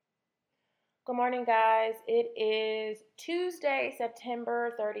Good morning, guys. It is Tuesday,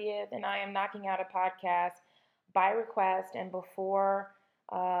 September 30th, and I am knocking out a podcast by request and before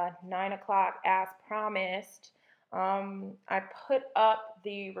 9 o'clock as promised. I put up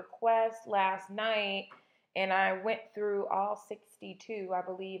the request last night and I went through all 62, I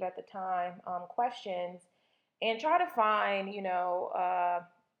believe, at the time, questions and try to find,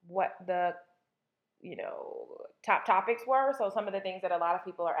 what the top topics were. So some of the things that a lot of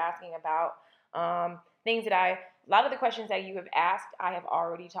people are asking about, things that a lot of the questions that you have asked, I have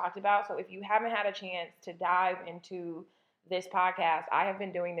already talked about. So if you haven't had a chance to dive into this podcast, I have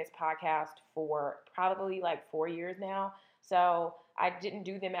been doing this podcast for probably like 4 years now. So I didn't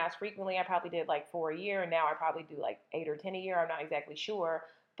do them as frequently. I probably did like 4 a year, and now I probably do like 8 or 10 a year. I'm not exactly sure,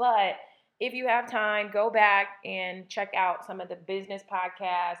 but if you have time, go back and check out some of the business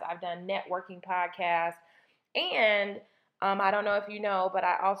podcasts. I've done networking podcasts. And I don't know if you know, but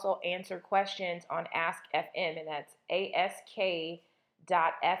I also answer questions on Ask FM, and that's ask.fm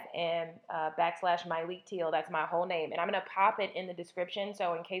 /Myleik Teal. That's my whole name. And I'm going to pop it in the description.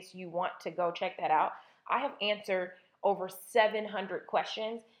 So in case you want to go check that out, I have answered over 700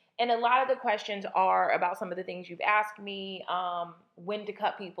 questions. And a lot of the questions are about some of the things you've asked me, when to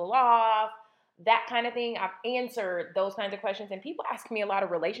cut people off, that kind of thing. I've answered those kinds of questions. And people ask me a lot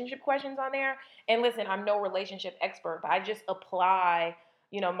of relationship questions on there. And listen, I'm no relationship expert, but I just apply,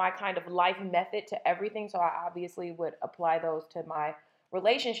 my kind of life method to everything. So I obviously would apply those to my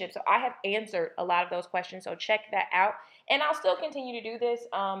relationship. So I have answered a lot of those questions. So check that out. And I'll still continue to do this.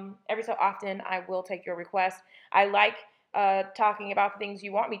 Every so often, I will take your requests. I like talking about the things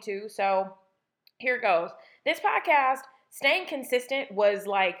you want me to. So here goes. This podcast, staying consistent, was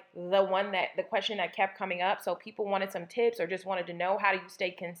like the question that kept coming up. So people wanted some tips or just wanted to know, how do you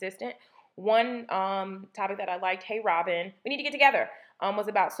stay consistent? One topic that I liked, hey Robin, we need to get together, was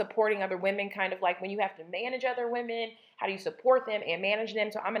about supporting other women, kind of like when you have to manage other women, how do you support them and manage them?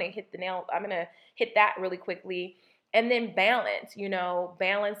 So I'm going to hit that really quickly. And then balance,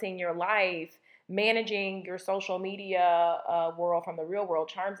 balancing your life, managing your social media world from the real world.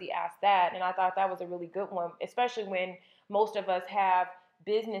 Charmsy asked that, and I thought that was a really good one, especially when most of us have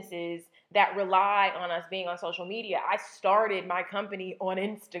businesses that rely on us being on social media. I started my company on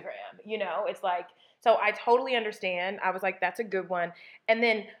Instagram, it's like, so I totally understand. I was like, that's a good one. And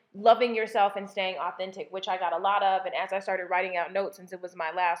then loving yourself and staying authentic, which I got a lot of. And as I started writing out notes, since it was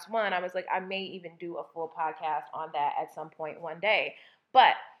my last one, I was like, I may even do a full podcast on that at some point one day.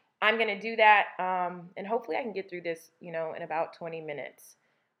 But I'm going to do that, and hopefully I can get through this, in about 20 minutes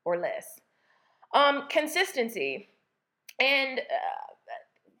or less. Consistency. And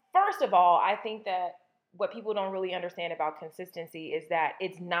first of all, I think that what people don't really understand about consistency is that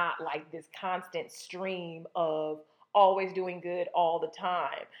it's not like this constant stream of always doing good all the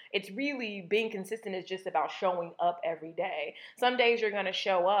time. It's really, being consistent is just about showing up every day. Some days you're going to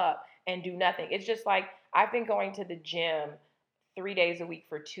show up and do nothing. It's just like, I've been going to the gym 3 days a week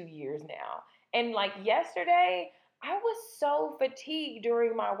for 2 years now. And like yesterday, I was so fatigued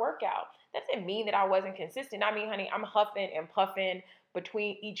during my workout. That didn't mean that I wasn't consistent. I mean, honey, I'm huffing and puffing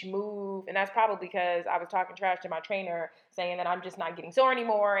between each move. And that's probably because I was talking trash to my trainer, saying that I'm just not getting sore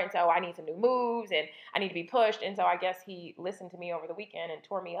anymore. And so I need some new moves and I need to be pushed. And so I guess he listened to me over the weekend and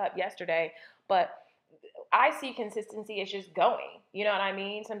tore me up yesterday. But I see consistency as just going. You know what I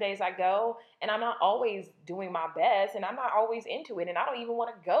mean? Some days I go and I'm not always doing my best and I'm not always into it. And I don't even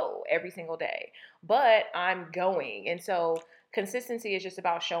want to go every single day, but I'm going. And so consistency is just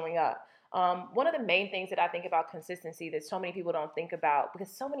about showing up. One of the main things that I think about consistency that so many people don't think about,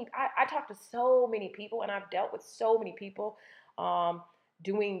 because I talk to so many people and I've dealt with so many people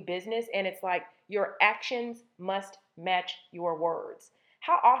doing business, and it's like your actions must match your words.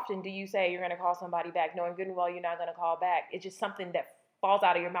 How often do you say you're going to call somebody back knowing good and well you're not going to call back? It's just something that falls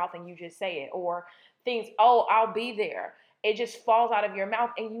out of your mouth and you just say it. Or things, oh, I'll be there. It just falls out of your mouth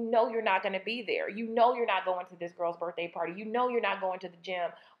and you're not going to be there. You're not going to this girl's birthday party. You're not going to the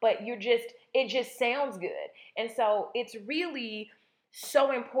gym, but it just sounds good. And so it's really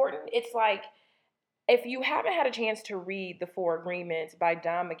so important. It's like, if you haven't had a chance to read The Four Agreements by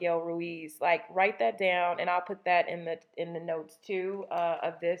Don Miguel Ruiz, like, write that down, and I'll put that in the notes too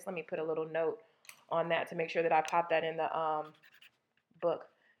of this. Let me put a little note on that to make sure that I pop that in the book,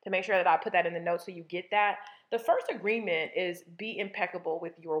 to make sure that I put that in the notes so you get that. The first agreement is be impeccable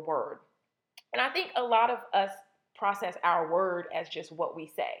with your word. And I think a lot of us process our word as just what we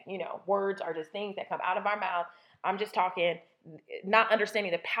say. Words are just things that come out of our mouth. I'm just talking, not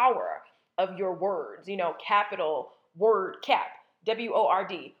understanding the power of your words, capital word, cap,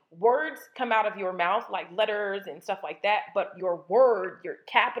 WORD. Words come out of your mouth like letters and stuff like that, but your word, your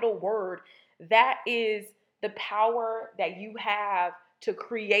capital word, that is the power that you have to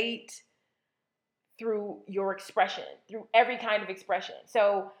create through your expression, through every kind of expression.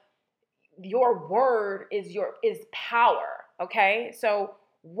 So your word is power, okay? So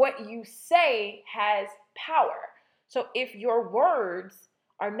what you say has power. So if your words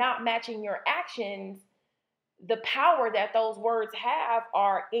are not matching your actions, the power that those words have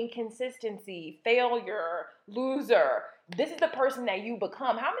are inconsistency, failure, loser. This is the person that you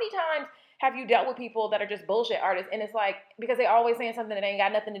become. How many times have you dealt with people that are just bullshit artists, and it's like, because they always saying something that ain't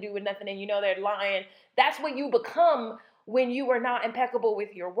got nothing to do with nothing, and you know they're lying. That's what you become when you are not impeccable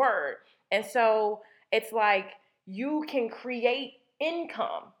with your word. And so it's like you can create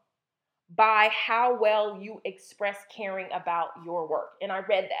income by how well you express caring about your work. And I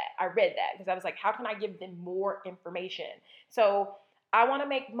read that because I was like, how can I give them more information? So I want to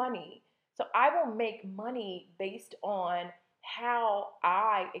make money. So I will make money based on how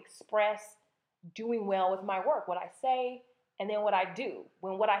I express doing well with my work, what I say, and then what I do.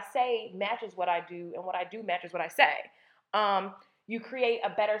 When what I say matches what I do, and what I do matches what I say, you create a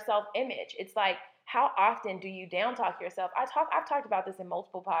better self-image. It's like, how often do you down talk yourself? I've talked about this in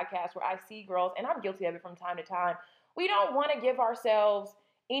multiple podcasts where I see girls, and I'm guilty of it from time to time. We don't want to give ourselves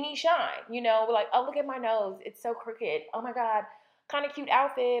any shine. We're like, oh, look at my nose, it's so crooked. Oh my God, kind of cute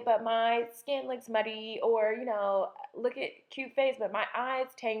outfit, but my skin looks muddy. Or, look at cute face, but my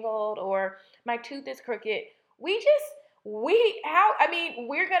eye's tangled, or my tooth is crooked. We're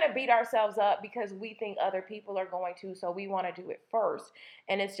going to beat ourselves up because we think other people are going to, so we want to do it first.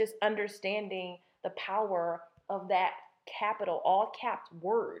 And it's just understanding the power of that capital, all capped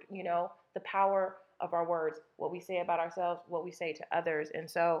word, the power of our words, what we say about ourselves, what we say to others. And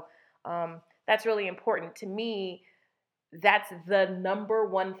so that's really important to me. That's the number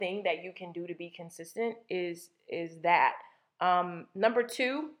one thing that you can do to be consistent is that. Number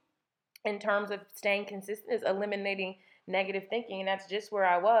two, in terms of staying consistent, is eliminating negative thinking. And that's just where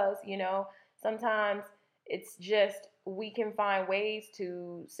I was. Sometimes it's just, we can find ways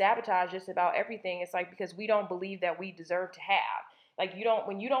to sabotage just about everything. It's like, because we don't believe that we deserve to have. Like,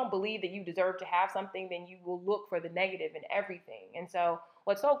 when you don't believe that you deserve to have something, then you will look for the negative in everything. And so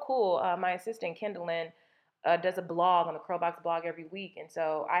what's so cool, my assistant Kendallin does a blog on the Curlbox blog every week. And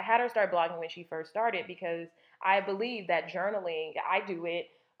so I had her start blogging when she first started, because I believe that journaling, I do it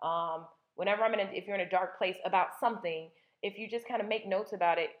whenever if you're in a dark place about something, if you just kind of make notes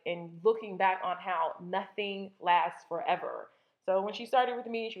about it and looking back on how nothing lasts forever. So when she started with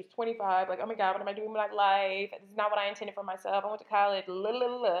me, she was 25, like, oh my God, what am I doing with my life? This is not what I intended for myself. I went to college, blah,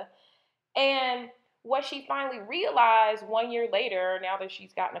 blah, blah. And what she finally realized 1 year later, now that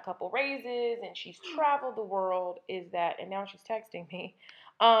she's gotten a couple raises and she's traveled the world, is that, and now she's texting me,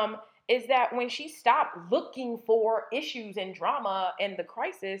 is that when she stopped looking for issues and drama and the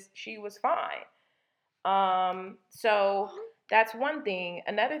crisis, she was fine. So that's one thing.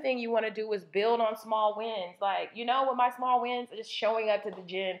 Another thing you want to do is build on small wins. Like, with my small wins, just showing up to the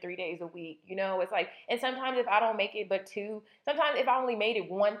gym 3 days a week. It's like, and sometimes if I don't make it but two, sometimes if I only made it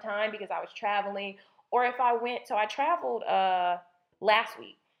one time because I was traveling, or if I went, so I traveled last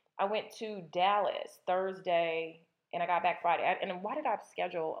week. I went to Dallas Thursday and I got back Friday. And why did I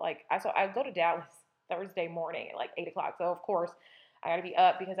schedule, I go to Dallas Thursday morning at like 8 o'clock. So of course, I got to be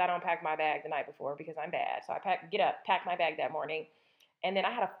up because I don't pack my bag the night before because I'm bad. So I pack my bag that morning. And then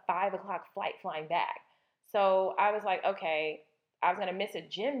I had a 5 o'clock flight flying back. So I was like, okay, I was going to miss a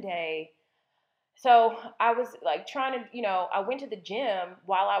gym day. So I was like trying to, I went to the gym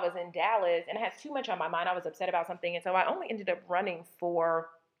while I was in Dallas and I had too much on my mind. I was upset about something. And so I only ended up running for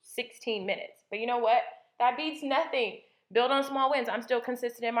 16 minutes. But you know what? That beats nothing. Build on small wins. I'm still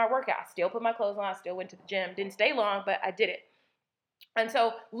consistent in my workout. I still put my clothes on. I still went to the gym. Didn't stay long, but I did it. And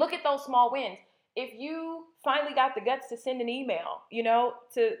so look at those small wins. If you finally got the guts to send an email,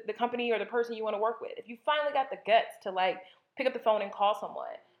 to the company or the person you want to work with, if you finally got the guts to pick up the phone and call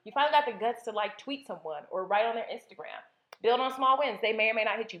someone, you finally got the guts to tweet someone or write on their Instagram, build on small wins. They may or may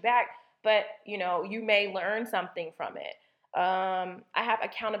not hit you back, but you may learn something from it. I have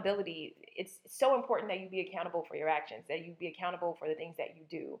accountability. It's so important that you be accountable for your actions, that you be accountable for the things that you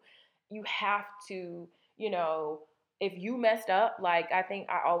do. You have to, if you messed up, I think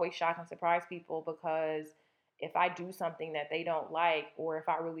I always shock and surprise people, because if I do something that they don't like, or if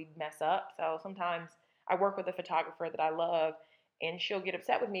I really mess up, so sometimes I work with a photographer that I love, and she'll get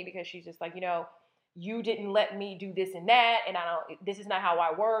upset with me because she's just like, you didn't let me do this and that, and this is not how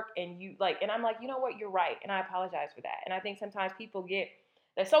I work, and and I'm like, you know what, you're right, and I apologize for that. And I think sometimes people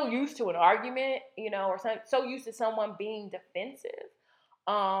they're so used to an argument, or so used to someone being defensive.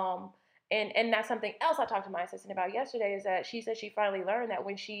 And that's something else I talked to my assistant about yesterday, is that she said she finally learned that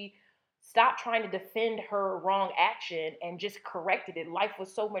when she stopped trying to defend her wrong action and just corrected it, life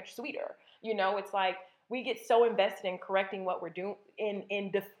was so much sweeter. It's like we get so invested in correcting what we're doing,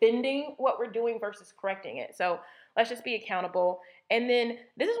 in defending what we're doing versus correcting it. So let's just be accountable. And then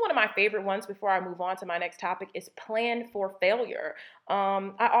this is one of my favorite ones before I move on to my next topic is plan for failure.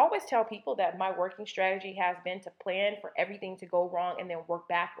 I always tell people that my working strategy has been to plan for everything to go wrong and then work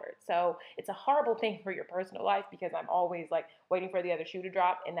backwards. So it's a horrible thing for your personal life because I'm always like waiting for the other shoe to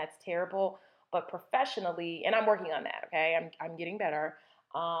drop, and that's terrible. But professionally, and I'm working on that, okay? I'm getting better.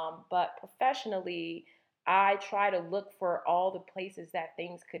 But professionally, I try to look for all the places that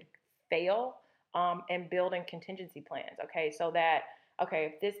things could fail, and building contingency plans. Okay, so that, okay,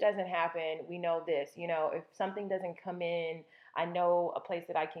 if this doesn't happen, we know this. If something doesn't come in, I know a place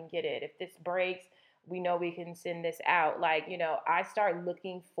that I can get it. If this breaks, we know we can send this out. Like, I start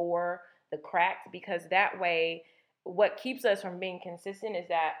looking for the cracks, because that way, what keeps us from being consistent is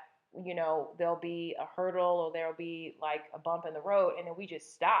that, there'll be a hurdle or there'll be like a bump in the road, and then we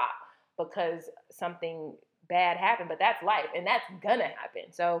just stop because something bad happened. But that's life, and that's gonna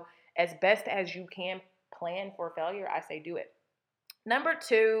happen. So as best as you can plan for failure, I say do it. Number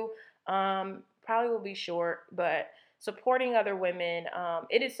two, probably will be short, but supporting other women.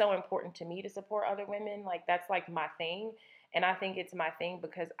 It is so important to me to support other women. Like, that's like my thing. And I think it's my thing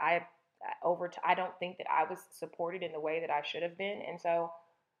because I don't think that I was supported in the way that I should have been. And so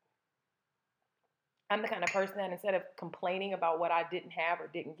I'm the kind of person that, instead of complaining about what I didn't have or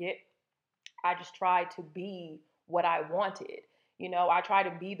didn't get, I just tried to be what I wanted. I try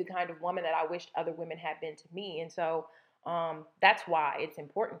to be the kind of woman that I wished other women had been to me. And so that's why it's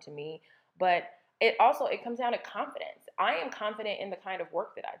important to me. But it comes down to confidence. I am confident in the kind of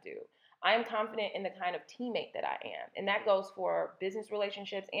work that I do. I am confident in the kind of teammate that I am. And that goes for business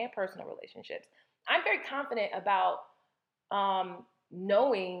relationships and personal relationships. I'm very confident about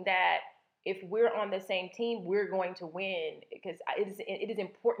knowing that if we're on the same team, we're going to win, because it is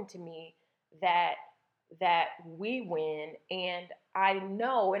important to me that we win. And I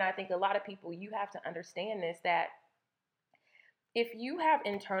know, and I think a lot of people, you have to understand this, that if you have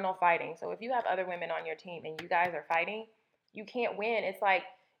internal fighting, so if you have other women on your team and you guys are fighting, you can't win. It's like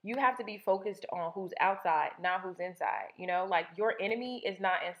you have to be focused on who's outside, not who's inside. Like, your enemy is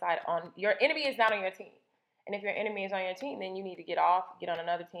not your enemy is not on your team. And if your enemy is on your team, then you need to get off, get on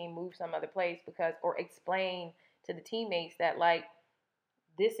another team, move some other place, or explain to the teammates that, like,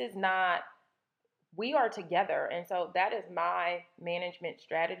 this is not, we are together. And so that is my management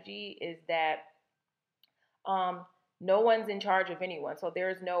strategy, is that no one's in charge of anyone. So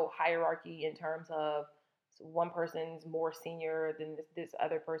there's no hierarchy in terms of one person's more senior than this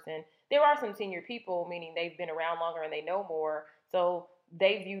other person. There are some senior people, meaning they've been around longer and they know more. So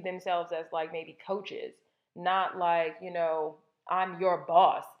they view themselves as like maybe coaches, not like, I'm your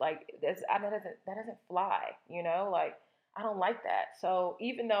boss. Like, that doesn't fly, like, I don't like that. So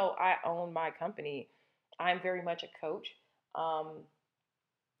even though I own my company, I'm very much a coach. Um,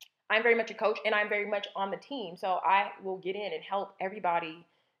 I'm very much a coach, and I'm very much on the team. So I will get in and help everybody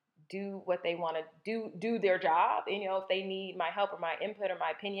do what they want to do their job. And, if they need my help or my input or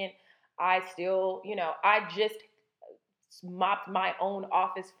my opinion, I still, I just mopped my own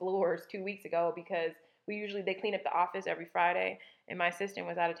office floors 2 weeks ago, because they clean up the office every Friday, and my assistant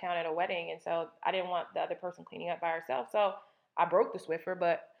was out of town at a wedding. And so I didn't want the other person cleaning up by herself. So I broke the Swiffer,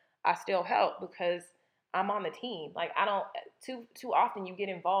 but I still help because I'm on the team. Like, I don't, too often you get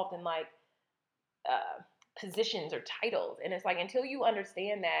involved in like positions or titles, and it's like, until you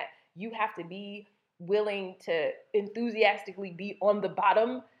understand that you have to be willing to enthusiastically be on the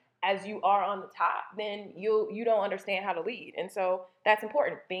bottom as you are on the top, then you don't understand how to lead. And so that's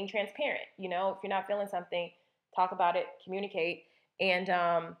important, being transparent. If you're not feeling something, talk about it, communicate. And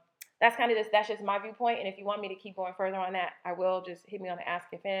that's just my viewpoint. And if you want me to keep going further on that, I will. Just hit me on the Ask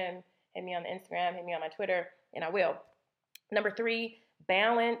FM, hit me on the Instagram, hit me on my Twitter, and I will. Number 3,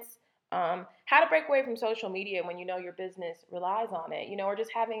 balance. How to break away from social media when you know your business relies on it, or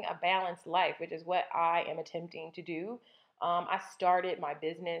just having a balanced life, which is what I am attempting to do. I started my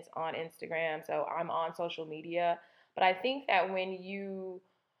business on Instagram, so I'm on social media. But I think that everything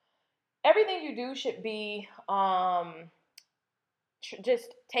you do should be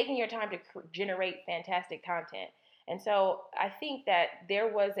just taking your time to generate fantastic content. And so I think that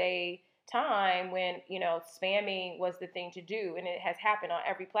there was a time when, spamming was the thing to do, and it has happened on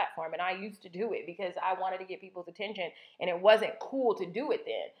every platform. And I used to do it because I wanted to get people's attention, and it wasn't cool to do it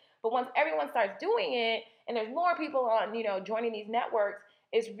then. But once everyone starts doing it, and there's more people on, joining these networks,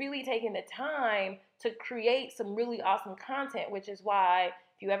 it's really taking the time to create some really awesome content, which is why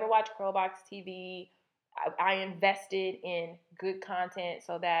if you ever watch Curlbox TV, I invested in good content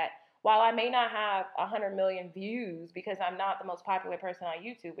so that while I may not have 100 million views because I'm not the most popular person on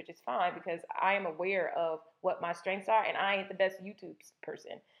YouTube, which is fine because I am aware of what my strengths are, and I ain't the best YouTube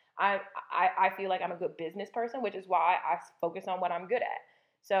person. I, I feel like I'm a good business person, which is why I focus on what I'm good at.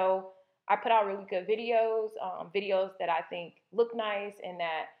 So I put out really good videos, videos that I think look nice and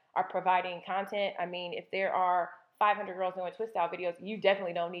that are providing content. I mean, if there are 500 girls doing twist out videos, you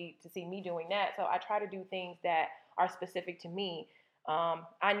definitely don't need to see me doing that. So I try to do things that are specific to me.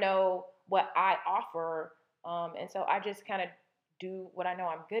 I know what I offer, and so I just kind of do what I know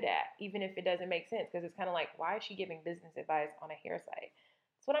I'm good at, even if it doesn't make sense, because it's kind of like, why is she giving business advice on a hair site?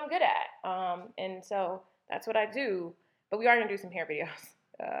 It's what I'm good at, and so that's what I do. But we are gonna do some hair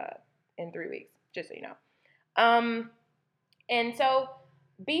videos in 3 weeks, just so you know. Um, and so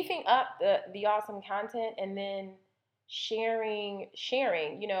beefing up the awesome content and then sharing,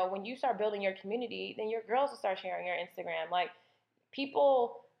 when you start building your community, then your girls will start sharing your Instagram. Like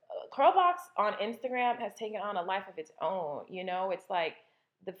people, Curlbox on Instagram has taken on a life of its own. It's like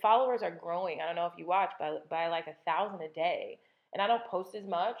the followers are growing. I don't know if you watch by like 1,000 a day, and I don't post as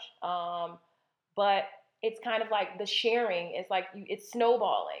much, but it's kind of like the sharing is like it's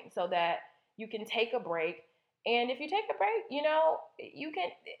snowballing so that you can take a break. And if you take a break, you can,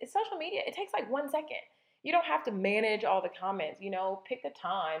 social media, it takes like 1 second. You don't have to manage all the comments, pick the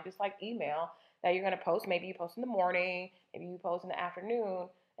time, just like email that you're going to post. Maybe you post in the morning, maybe you post in the afternoon,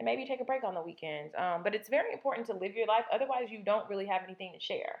 and maybe you take a break on the weekends. But it's very important to live your life. Otherwise, you don't really have anything to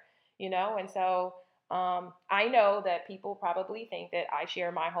share. And so I know that people probably think that I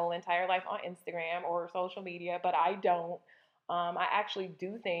share my whole entire life on Instagram or social media, but I don't. I actually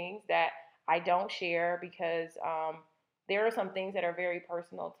do things that I don't share because there are some things that are very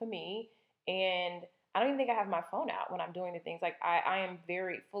personal to me, and I don't even think I have my phone out when I'm doing the things. Like I am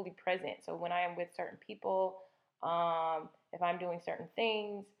very fully present. So when I am with certain people, if I'm doing certain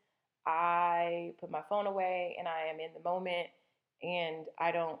things, I put my phone away and I am in the moment, and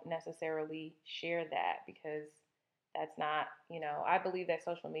I don't necessarily share that because that's not, I believe that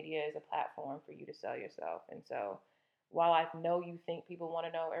social media is a platform for you to sell yourself. And so while I know you think people want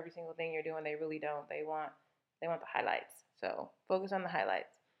to know every single thing you're doing, they really don't. They want the highlights. So focus on the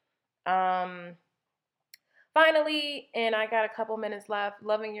highlights. Finally, and I got a couple minutes left,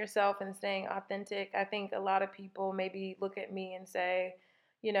 loving yourself and staying authentic. I think a lot of people maybe look at me and say,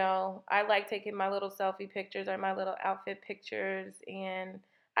 I like taking my little selfie pictures or my little outfit pictures, and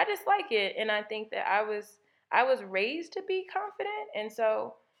I just like it. And I think that I was raised to be confident, and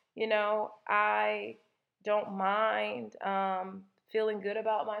so, I don't mind feeling good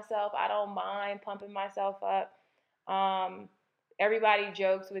about myself. I don't mind pumping myself up. Um, Everybody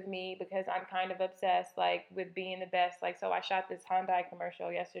jokes with me because I'm kind of obsessed, like, with being the best. Like, so I shot this Hyundai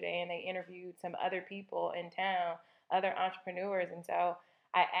commercial yesterday, and they interviewed some other people in town, other entrepreneurs, and so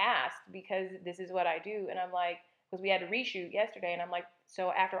I asked because this is what I do, and I'm like, because we had to reshoot yesterday, and I'm like,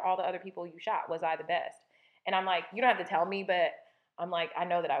 so after all the other people you shot, was I the best? And I'm like, you don't have to tell me, but I'm like, I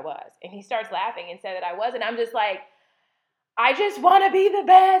know that I was. And he starts laughing and said that I was, and I'm just like, I just want to be the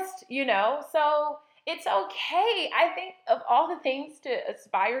best. So it's okay. I think of all the things to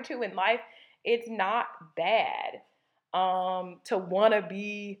aspire to in life, it's not bad to want to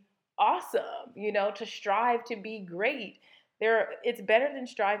be awesome, to strive to be great. It's better than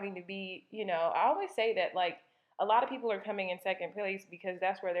striving to be. I always say that, like, a lot of people are coming in second place because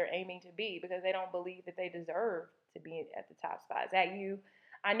that's where they're aiming to be because they don't believe that they deserve to be at the top spot. Is that you?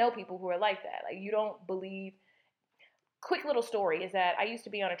 I know people who are like that. Like, you don't believe. Quick little story is that I used to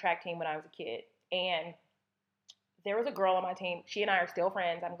be on a track team when I was a kid, and there was a girl on my team. She and I are still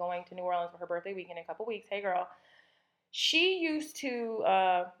friends. I'm going to New Orleans for her birthday weekend in a couple weeks. Hey, girl. She used to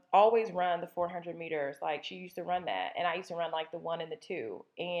always run the 400 meters. Like, she used to run that, and I used to run like the 1 and the 2.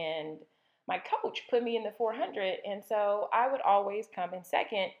 And my coach put me in the 400, and so I would always come in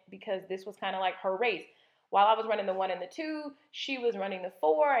second because this was kind of like her race. While I was running the 1 and the 2, she was running the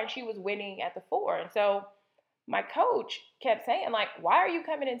 4, and she was winning at the 4. And so my coach kept saying, like, why are you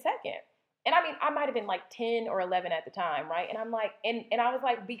coming in second? And I mean, I might have been like 10 or 11 at the time, right? And I'm like, and I was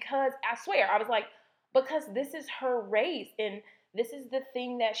like, because I swear, I was like, because this is her race and this is the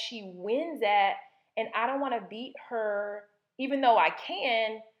thing that she wins at. And I don't want to beat her, even though I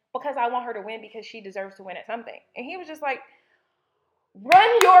can, because I want her to win because she deserves to win at something. And he was just like,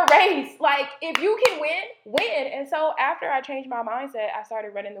 run your race. Like, if you can win, win. And so after I changed my mindset, I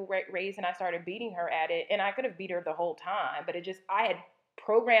started running the race and I started beating her at it. And I could have beat her the whole time, but I had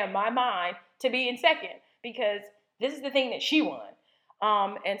programmed my mind to be in second because this is the thing that she won.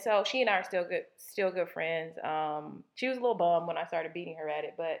 And so she and I are still good friends. She was a little bummed when I started beating her at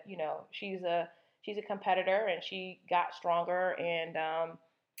it, but she's a competitor and she got stronger, and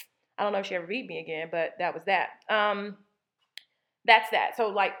I don't know if she ever beat me again, but that was that. That's that. So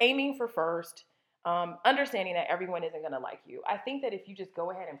like aiming for first, understanding that everyone isn't gonna like you. I think that if you just go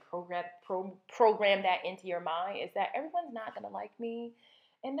ahead and program that into your mind, is that everyone's not gonna like me,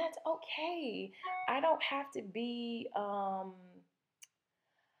 and that's okay. I don't have to be I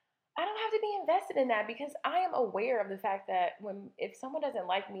don't have to be invested in that because I am aware of the fact that when if someone doesn't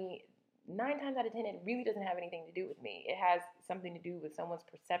like me, 9 times out of 10, it really doesn't have anything to do with me. It has something to do with someone's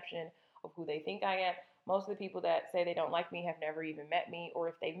perception of who they think I am. Most of the people that say they don't like me have never even met me, or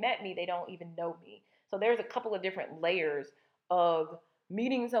if they met me, they don't even know me. So there's a couple of different layers of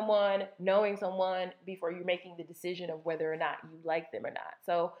meeting someone, knowing someone before you're making the decision of whether or not you like them or not.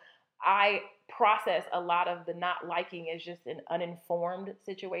 So I process a lot of the not liking as just an uninformed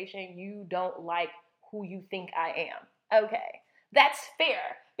situation. You don't like who you think I am. Okay. That's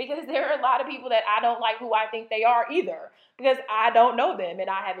fair because there are a lot of people that I don't like who I think they are either because I don't know them and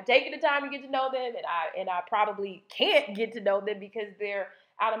I haven't taken the time to get to know them and I probably can't get to know them because they're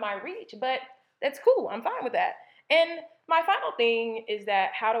out of my reach. But that's cool. I'm fine with that. And my final thing is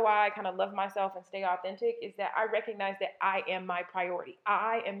that how do I kind of love myself and stay authentic is that I recognize that I am my priority.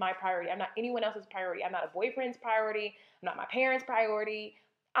 I am my priority. I'm not anyone else's priority. I'm not a boyfriend's priority. I'm not my parents' priority.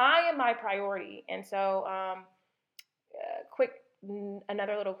 I am my priority. And so, quick,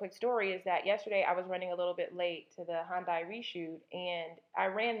 another little quick story is that yesterday I was running a little bit late to the Hyundai reshoot, and I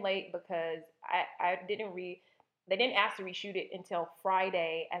ran late because I didn't they didn't ask to reshoot it until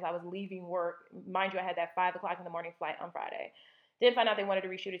Friday as I was leaving work. Mind you, I had that 5 o'clock in the morning flight on Friday. Didn't find out they wanted to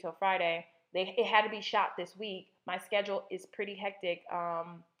reshoot it till Friday. It had to be shot this week. My schedule is pretty hectic.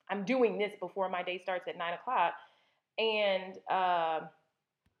 I'm doing this before my day starts at 9 o'clock, and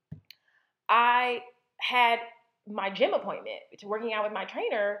I had my gym appointment to working out with my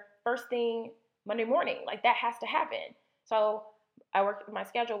trainer first thing Monday morning. Like that has to happen. So my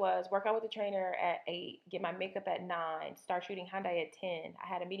schedule was work out with the trainer at 8, get my makeup at 9, start shooting Hyundai at 10. I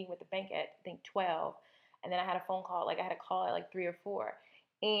had a meeting with the bank at I think 12. And then I had a phone call, like I had a call at like 3 or 4.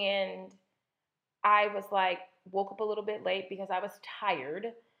 And I was like woke up a little bit late because I was tired.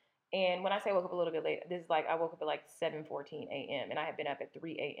 And when I say woke up a little bit late, this is like I woke up at like 7:14 a.m. and I had been up at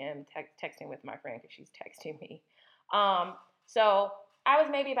 3 a.m. Texting with my friend because she's texting me. So I was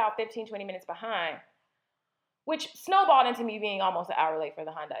maybe about 15, 20 minutes behind, which snowballed into me being almost an hour late for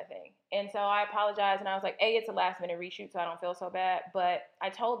the Hyundai thing. And so I apologized and I was like, hey, it's a last minute reshoot, so I don't feel so bad. But I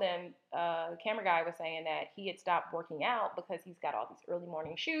told them, the camera guy was saying that he had stopped working out because he's got all these early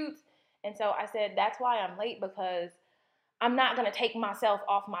morning shoots. And so I said, that's why I'm late because I'm not going to take myself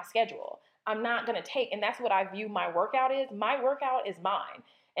off my schedule. I'm not going to take, and that's what I view my workout is. My workout is mine.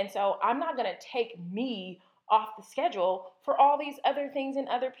 And so I'm not going to take me off the schedule for all these other things and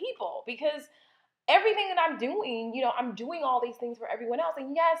other people because everything that I'm doing, I'm doing all these things for everyone else.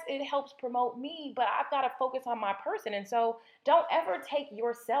 And yes, it helps promote me, but I've got to focus on my person. And so don't ever take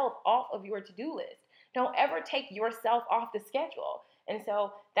yourself off of your to-do list. Don't ever take yourself off the schedule. And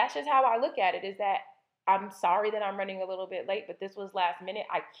so that's just how I look at it is that I'm sorry that I'm running a little bit late, but this was last minute.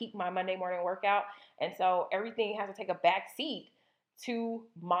 I keep my Monday morning workout. And so everything has to take a back seat to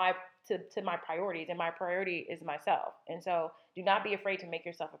my to my priorities, and my priority is myself. And so do not be afraid to make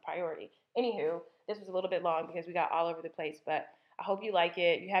yourself a priority. Anywho, this was a little bit long because we got all over the place, but I hope you like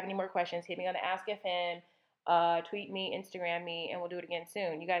it. If you have any more questions, hit me on the Ask FM, tweet me, Instagram me, and we'll do it again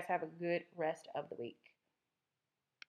soon. You guys have a good rest of the week.